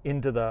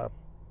into the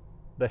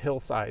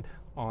hillside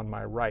on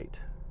my right.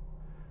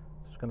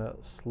 Just gonna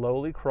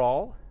slowly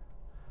crawl.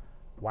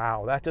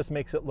 Wow, that just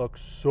makes it look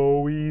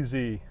so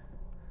easy.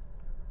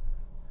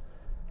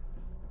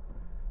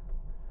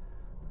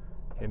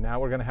 Okay, now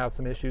we're gonna have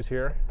some issues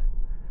here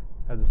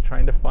as it's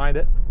trying to find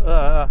it.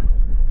 Now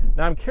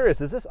I'm curious,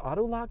 is this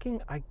auto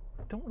locking? I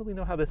don't really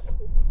know how this,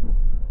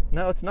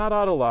 no, it's not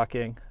auto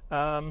locking.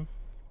 How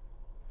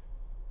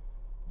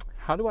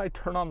do I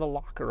turn on the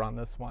locker on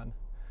this one?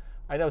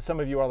 I know some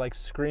of you are like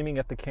screaming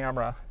at the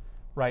camera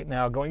right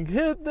now going,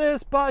 hit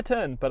this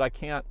button, but I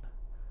can't,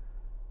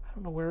 I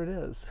don't know where it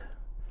is.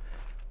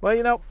 Well,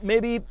 you know,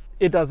 maybe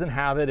it doesn't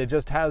have it. It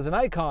just has an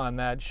icon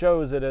that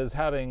shows it as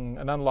having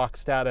an unlocked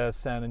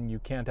status and you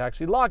can't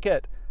actually lock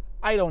it.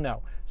 I don't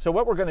know. So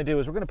what we're going to do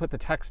is we're going to put the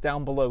text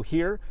down below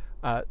here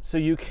so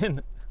you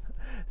can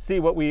see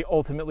what we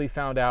ultimately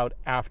found out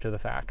after the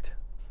fact.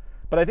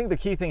 But I think the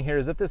key thing here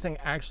is if this thing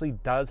actually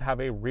does have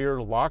a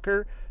rear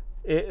locker,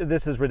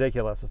 this is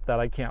ridiculous that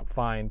I can't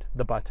find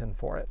the button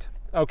for it.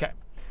 Okay,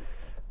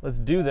 let's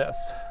do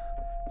this.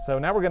 So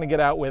now we're going to get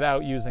out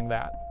without using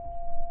that.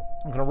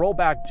 I'm going to roll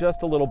back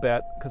just a little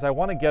bit because I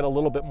want to get a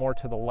little bit more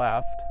to the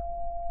left.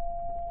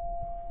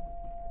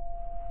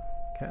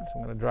 Okay, so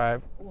I'm going to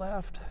drive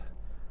left.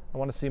 I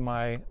want to see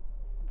my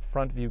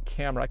front view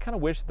camera. I kind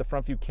of wish the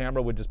front view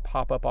camera would just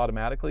pop up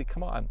automatically.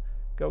 Come on,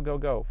 go, go,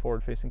 go.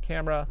 Forward facing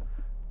camera.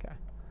 Okay,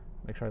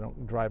 make sure I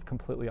don't drive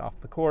completely off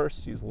the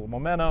course. Use a little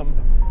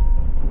momentum.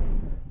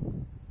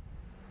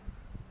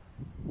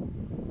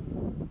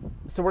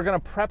 So we're going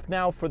to prep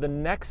now for the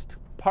next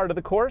part of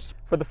the course.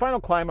 For the final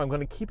climb, I'm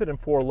going to keep it in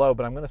 4 low,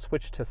 but I'm going to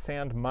switch to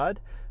sand mud.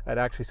 I'd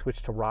actually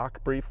switched to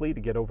rock briefly to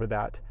get over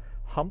that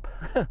hump.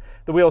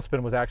 The wheel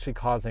spin was actually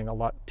causing a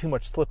lot too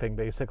much slipping,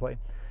 basically.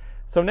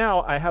 So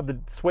now I have the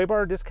sway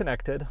bar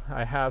disconnected,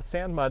 I have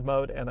sand mud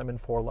mode, and I'm in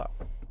 4 low.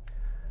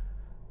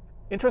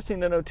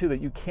 Interesting to note too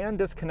that you can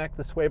disconnect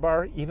the sway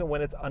bar even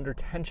when it's under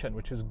tension,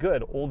 which is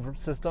good. Old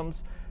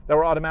systems that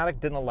were automatic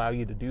didn't allow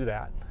you to do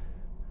that.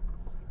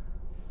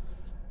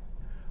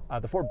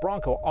 The Ford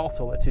Bronco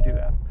also lets you do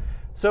that.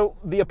 So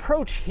the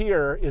approach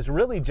here is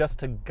really just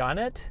to gun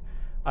it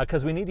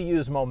because we need to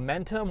use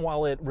momentum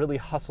while it really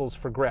hustles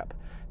for grip.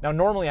 Now,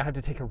 normally I have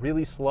to take it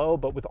really slow,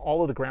 but with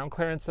all of the ground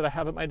clearance that I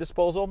have at my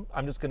disposal,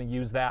 I'm just going to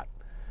use that.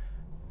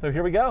 So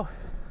here we go.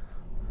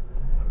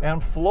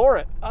 And floor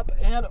it up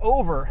and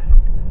over.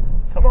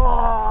 Come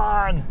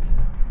on!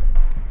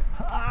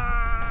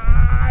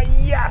 Ah,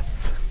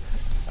 yes!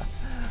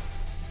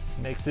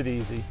 Makes it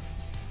easy.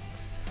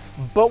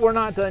 But we're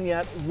not done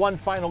yet. One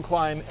final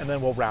climb and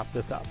then we'll wrap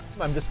this up.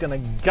 I'm just gonna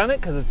gun it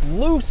because it's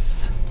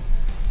loose.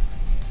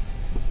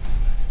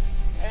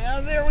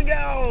 And there we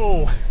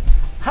go!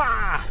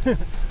 Ha!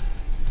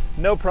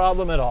 No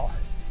problem at all.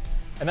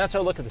 And that's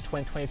our look at the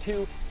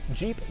 2022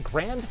 Jeep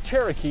Grand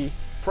Cherokee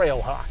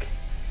Trailhawk.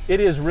 It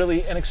is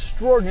really an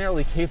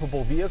extraordinarily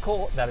capable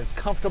vehicle that is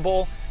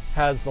comfortable,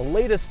 has the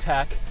latest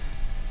tech,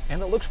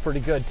 and it looks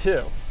pretty good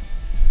too.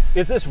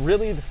 Is this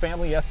really the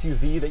family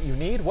SUV that you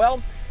need?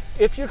 Well,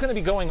 if you're going to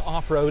be going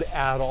off-road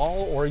at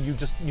all, or you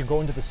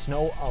go into the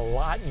snow a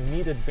lot, you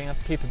need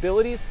advanced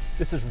capabilities,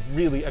 this is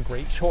really a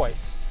great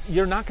choice.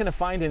 You're not going to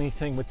find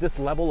anything with this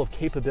level of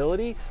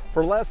capability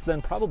for less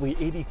than probably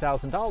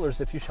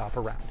 $80,000 if you shop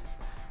around.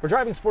 For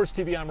Driving Sports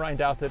TV, I'm Ryan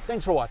Douthit.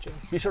 Thanks for watching.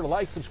 Be sure to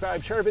like,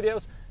 subscribe, share our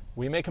videos.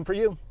 We make them for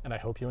you, and I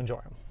hope you enjoy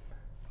them.